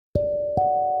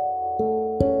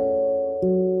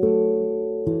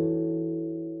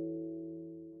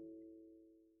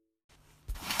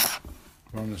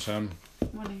Sam.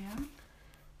 Morning, Anne.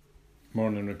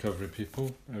 Morning, recovery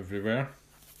people everywhere.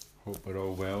 Hope we're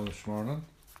all well this morning.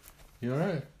 You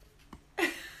alright?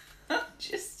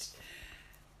 Just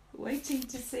waiting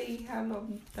to see how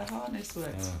long the harness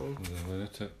works for. The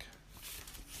lunatic.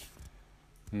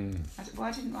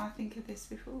 Why didn't I think of this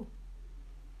before?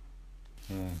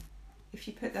 If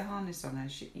you put the harness on her,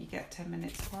 you get 10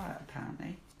 minutes quiet,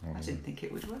 apparently. I didn't think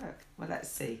it would work. Well, let's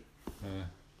see.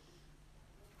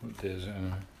 What day is it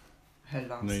anyway? Her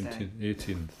last day.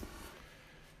 18th.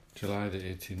 July the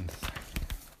 18th.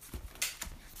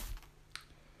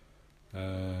 Where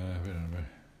are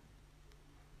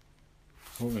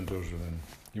we? Open doors within.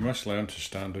 You must learn to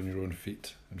stand on your own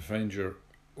feet and find your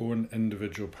own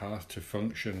individual path to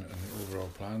function in the overall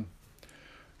plan.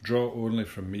 Draw only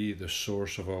from me, the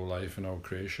source of all life and all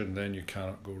creation, then you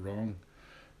cannot go wrong.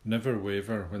 Never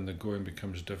waver when the going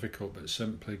becomes difficult, but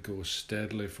simply go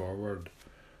steadily forward,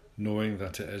 knowing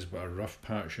that it is but a rough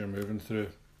patch you're moving through.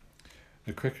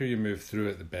 The quicker you move through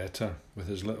it, the better, with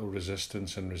as little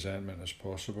resistance and resentment as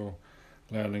possible,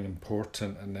 learning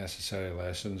important and necessary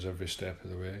lessons every step of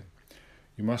the way.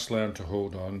 You must learn to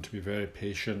hold on, to be very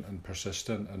patient and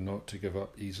persistent, and not to give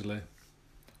up easily.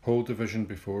 Hold the vision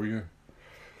before you.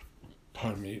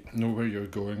 Know where you're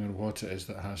going and what it is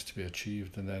that has to be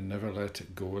achieved, and then never let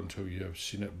it go until you have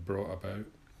seen it brought about.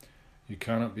 You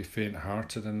cannot be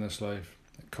faint-hearted in this life.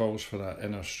 It calls for that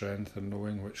inner strength and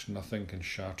knowing which nothing can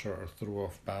shatter or throw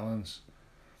off balance.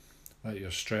 Let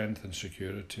your strength and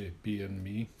security be in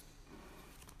me.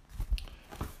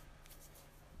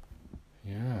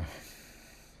 Yeah.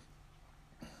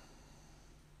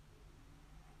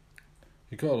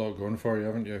 You've got a lot going for you,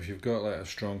 haven't you? If you've got like a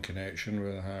strong connection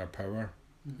with a higher power,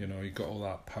 you know, you've got all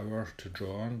that power to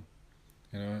draw on.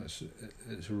 You know,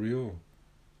 it's real.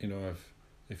 You know,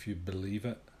 if you believe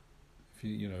it, if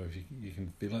you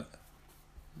can feel it,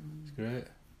 it's great.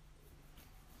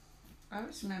 I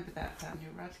always remember that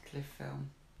Daniel Radcliffe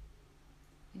film.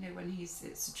 You know, when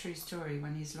it's a true story,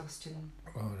 when he's lost in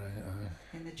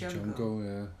in the jungle,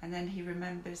 yeah. And then he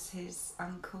remembers his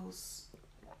uncle's,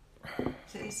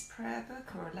 is it his prayer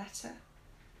book or a letter?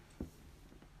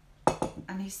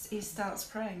 And he starts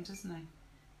praying, doesn't he?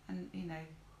 And, you know,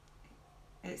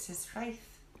 it's his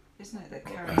faith, isn't it, that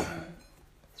carries him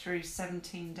through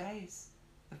 17 days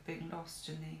of being lost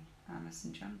in the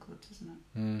Amazon jungle, doesn't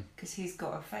it? Because he's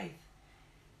got a faith.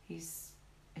 He's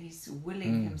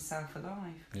willing himself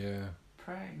alive. Yeah.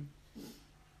 Praying.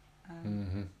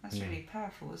 That's really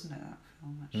powerful, isn't it, that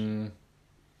film, actually?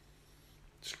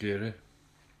 Scary.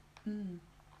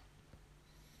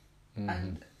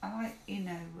 And I,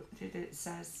 that it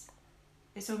says,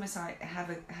 it's almost like have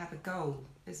a goal,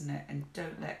 isn't it? And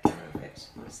don't let go of it.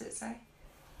 What does it say?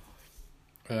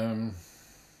 Where are we?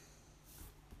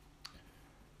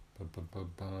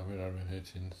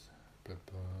 18th.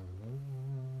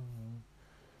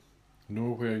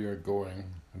 Know where you're going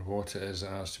and what it is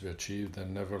that has to be achieved,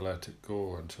 and never let it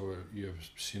go until you have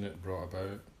seen it brought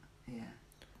about. Yeah,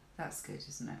 that's good,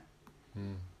 isn't it?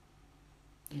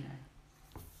 You know.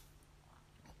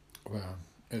 Well,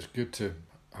 it's good to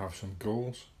have some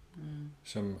goals,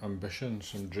 some ambition,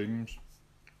 some dreams.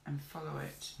 And follow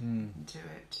it, and do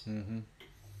it.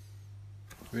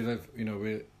 We live,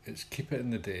 it's keep it in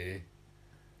the day,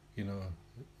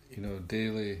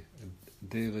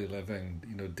 daily living,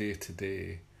 day to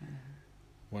day,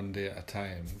 one day at a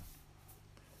time.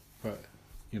 But,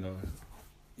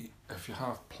 if you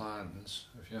have plans,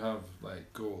 if you have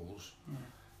like goals,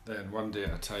 then one day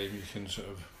at a time you can sort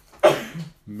of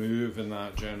move in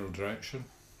that general direction.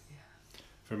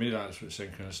 For me, that's what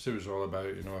synchronicity was all about.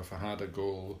 If I had a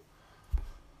goal,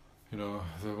 if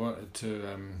I wanted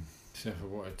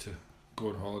to go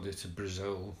on holiday to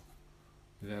Brazil,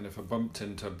 then if I bumped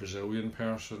into a Brazilian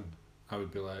person, I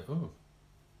would be like, oh,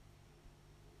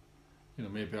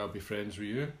 maybe I'll be friends with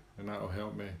you, and that'll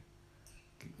help me,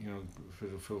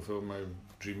 fulfill my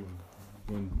dream of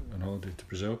going on holiday to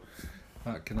Brazil,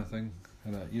 that kind of thing.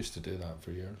 And I used to do that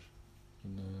for years.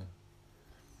 And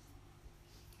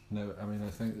now, I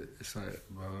think it's like,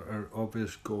 well, our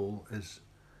obvious goal is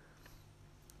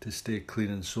to stay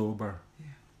clean and sober.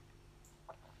 Yeah.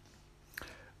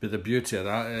 But the beauty of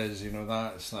that is,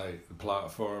 that's like the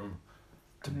platform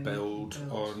to build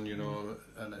on,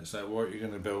 and it's like, what are you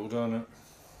going to build on it?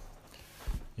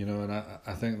 And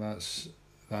I think that's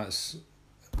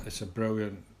it's a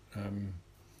brilliant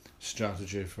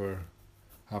strategy for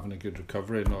having a good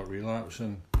recovery, not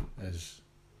relapsing, is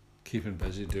keeping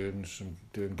busy doing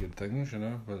good things,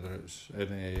 whether it's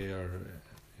NAA or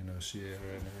CA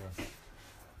or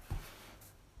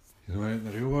anywhere, out in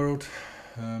the real world.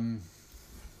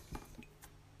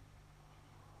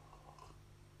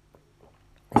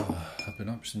 been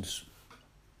up since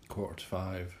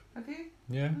 5:15. Have you?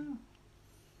 Yeah. Oh.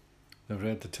 I've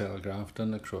read the Telegraph, done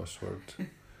the crossword,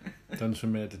 done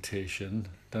some meditation,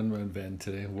 done my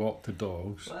inventory, walked the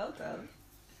dogs. Well done.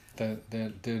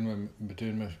 Doing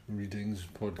my readings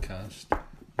podcast,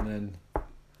 and then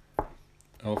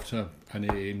off to an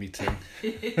AA meeting.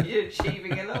 You're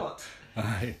achieving a lot.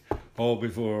 Aye, all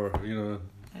before,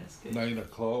 That's good. 9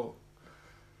 o'clock.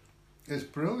 It's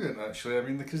brilliant, actually. I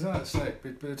mean, because that's like,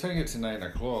 by the time I get to 9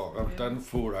 o'clock, I've done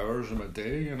 4 hours of my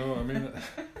day, I mean,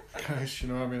 gosh,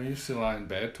 I used to lie in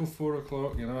bed till 4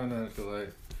 o'clock, and I'd be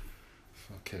like,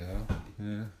 fucking hell,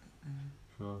 yeah.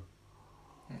 So,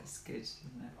 It's good,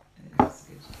 isn't it? It's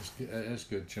good. it is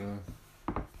good,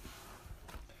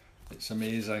 It's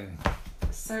amazing.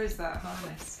 So is that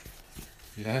harness.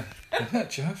 Yeah. Isn't that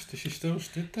just? She still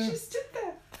stood there? She stood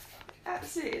there,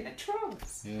 absolutely in a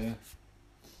trance. Yeah.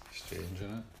 Strange,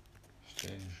 isn't it?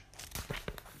 Strange.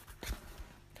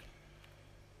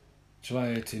 July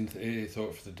 18th, AA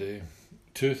thought for the day.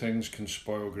 2 things can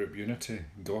spoil group unity: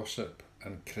 gossip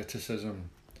and criticism.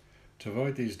 To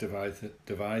avoid these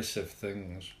divisive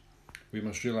things, we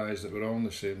must realise that we're all in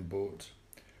the same boat.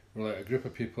 We're like a group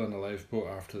of people in a lifeboat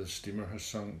after the steamer has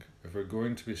sunk. If we're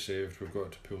going to be saved, we've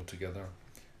got to pull together.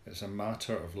 It's a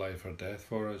matter of life or death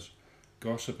for us.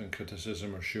 Gossip and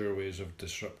criticism are sure ways of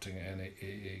disrupting any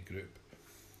AA group.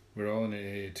 We're all in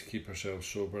AA to keep ourselves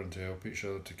sober and to help each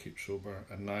other to keep sober,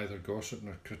 and neither gossip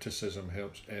nor criticism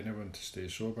helps anyone to stay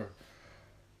sober.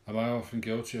 Am I often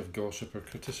guilty of gossip or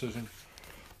criticism?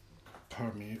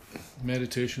 Pardon me.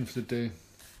 Meditation for the day.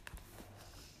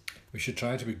 We should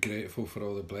try to be grateful for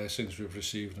all the blessings we've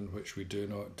received and which we do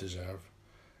not deserve.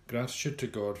 Gratitude to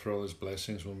God for all His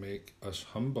blessings will make us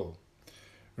humble.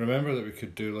 Remember that we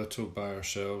could do little by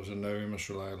ourselves, and now we must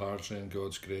rely largely on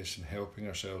God's grace in helping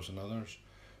ourselves and others.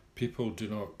 People do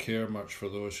not care much for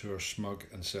those who are smug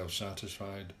and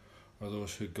self-satisfied, or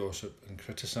those who gossip and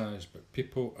criticise, but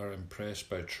people are impressed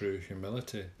by true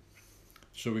humility.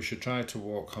 So we should try to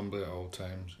walk humbly at all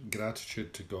times.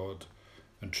 Gratitude to God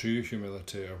and true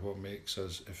humility are what makes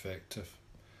us effective.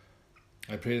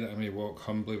 I pray that I may walk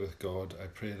humbly with God. I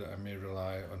pray that I may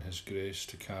rely on His grace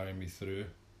to carry me through.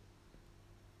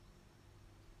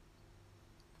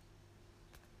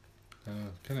 I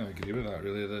kind of agree with that,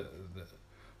 really. That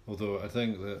although I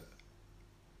think that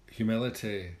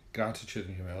gratitude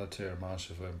and humility are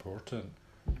massively important,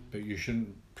 but you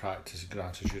shouldn't practice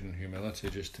gratitude and humility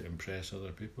just to impress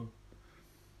other people.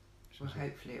 Well,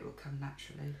 hopefully it will come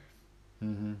naturally.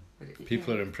 Mm-hmm.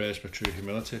 People are impressed by true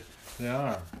humility. They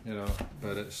are,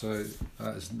 but it's like,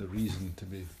 that isn't the reason to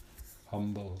be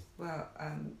humble. Well,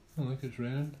 oh, look, it's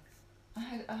raining. I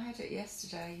had it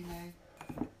yesterday.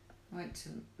 I went to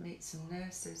meet some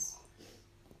nurses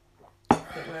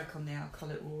that work on the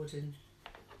alcoholic ward, and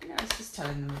I was just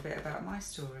telling them a bit about my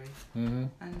story. Mm-hmm.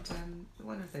 And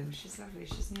one of them, she's lovely,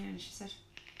 she's new, and she said,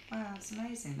 "Wow, it's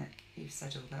amazing that you've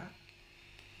said all that.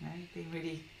 Being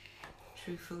really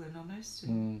truthful and honest."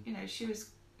 And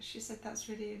she said, "That's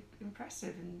really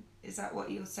impressive. And is that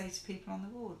what you'll say to people on the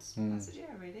wards?" I said,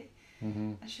 "Yeah, really."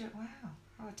 Mm-hmm. And she went, "Wow,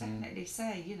 I'll definitely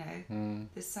say,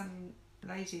 there's some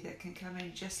lady that can come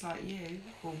in just like you,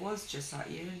 or was just like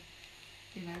you,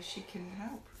 and she can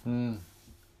help."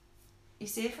 You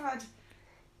see,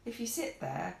 if you sit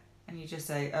there and you just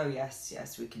say, "Oh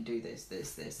yes, we can do this,"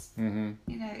 Mm-hmm.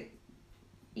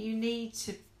 you need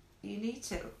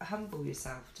to humble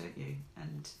yourself, don't you?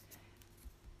 And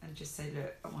just say,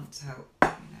 "Look, I want to help.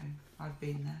 I've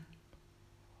been there."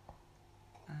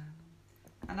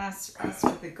 And as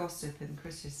for the gossip and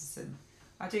criticism,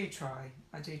 I do try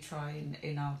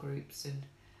in our groups, and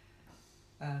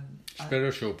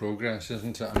spiritual progress,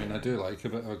 isn't it? I mean, I do like a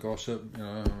bit of gossip.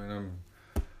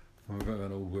 I'm a bit of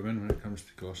an old woman when it comes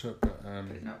to gossip, but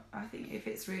no, I think if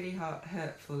it's really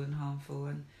hurtful and harmful,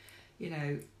 and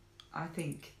I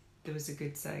think there was a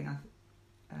good saying.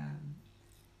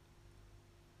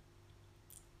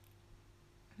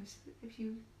 If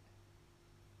you,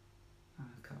 I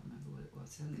can't remember what it was.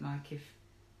 Something like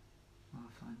I'll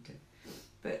find it.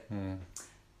 But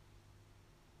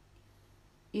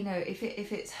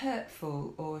if it's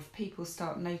hurtful, or if people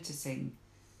start noticing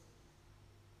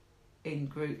in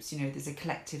groups, there's a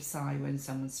collective sigh when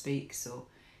someone speaks, or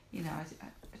I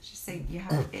just think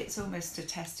it's almost a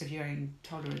test of your own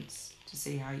tolerance to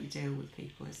see how you deal with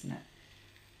people, isn't it?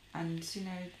 And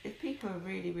if people are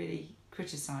really, really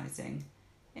criticising,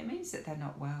 it means that they're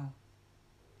not well.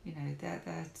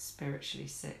 They're spiritually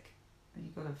sick, and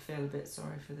you've got to feel a bit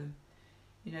sorry for them.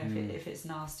 If it's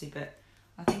nasty, but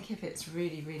I think if it's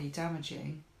really, really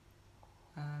damaging,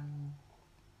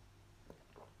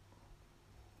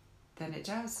 then it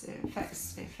does. It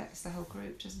affects the whole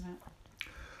group, doesn't it?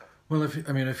 Well, if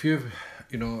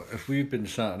we've been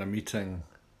sat in a meeting,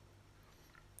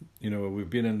 we've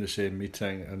been in the same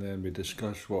meeting, and then we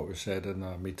discuss what was said in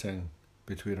that meeting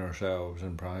between ourselves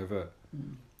in private.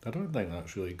 I don't think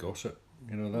that's really gossip.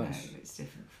 That's no, it's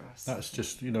different for us. That's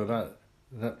just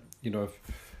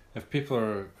if people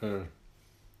are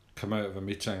come out of a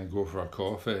meeting and go for a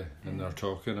coffee and they're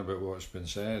talking about what's been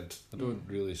said, I don't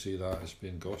really see that as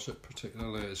being gossip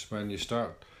particularly. It's when you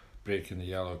start breaking the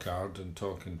yellow card and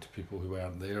talking to people who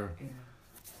weren't there.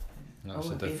 Yeah.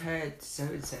 We've heard so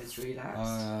and so's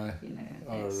relapsed.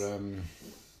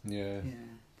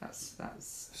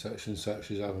 That's such and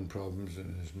such is having problems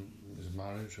in his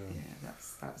marriage. Or... Yeah,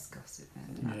 that's gossip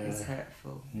then. That is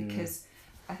hurtful because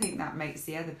I think that makes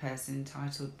the other person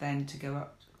entitled then to go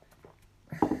up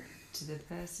to the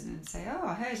person and say, "Oh,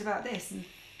 I heard about this," and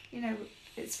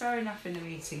it's fair enough in the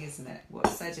meeting, isn't it?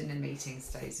 What's said in the meeting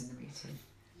stays in the meeting.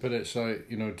 But it's like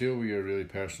deal with your really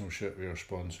personal shit with your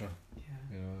sponsor.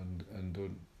 Yeah. And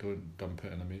don't dump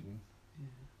it in a meeting.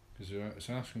 Because it's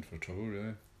asking for trouble,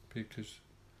 really. Because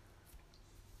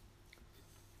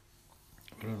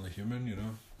we're only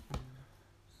human,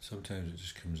 Sometimes it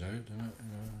just comes out, doesn't it?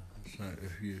 It's like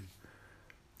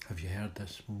have you heard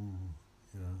this?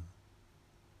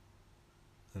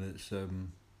 And it's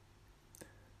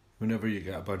whenever you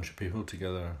get a bunch of people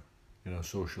together,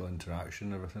 social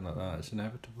interaction, everything like that, it's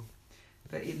inevitable.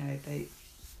 But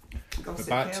But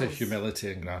back to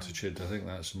humility and gratitude, I think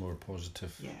that's a more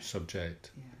positive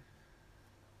subject.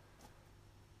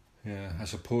 Yeah,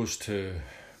 as opposed to,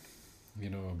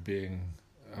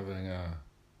 having a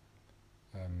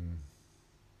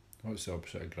what's the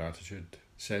opposite of gratitude?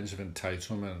 Sense of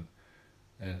entitlement,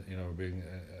 and being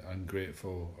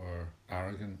ungrateful or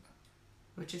arrogant.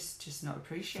 Or just not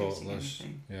appreciating thoughtless,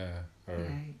 anything. Yeah. Or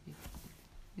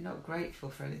you're not grateful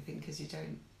for anything because you're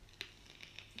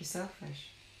selfish.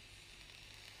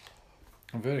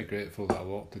 I'm very grateful that I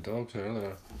walked the dogs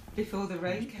earlier. Before the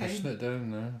rain came. Pushing it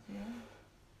down now. Yeah.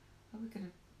 Are we going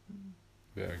to...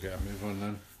 Better get a move on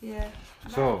then. Yeah.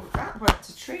 So... That worked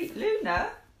a treat.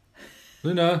 Luna?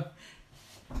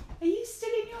 Are you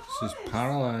still in your house? She's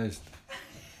paralysed.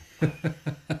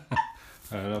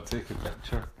 Alright, I'll take a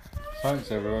picture.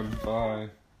 Thanks everyone. Bye.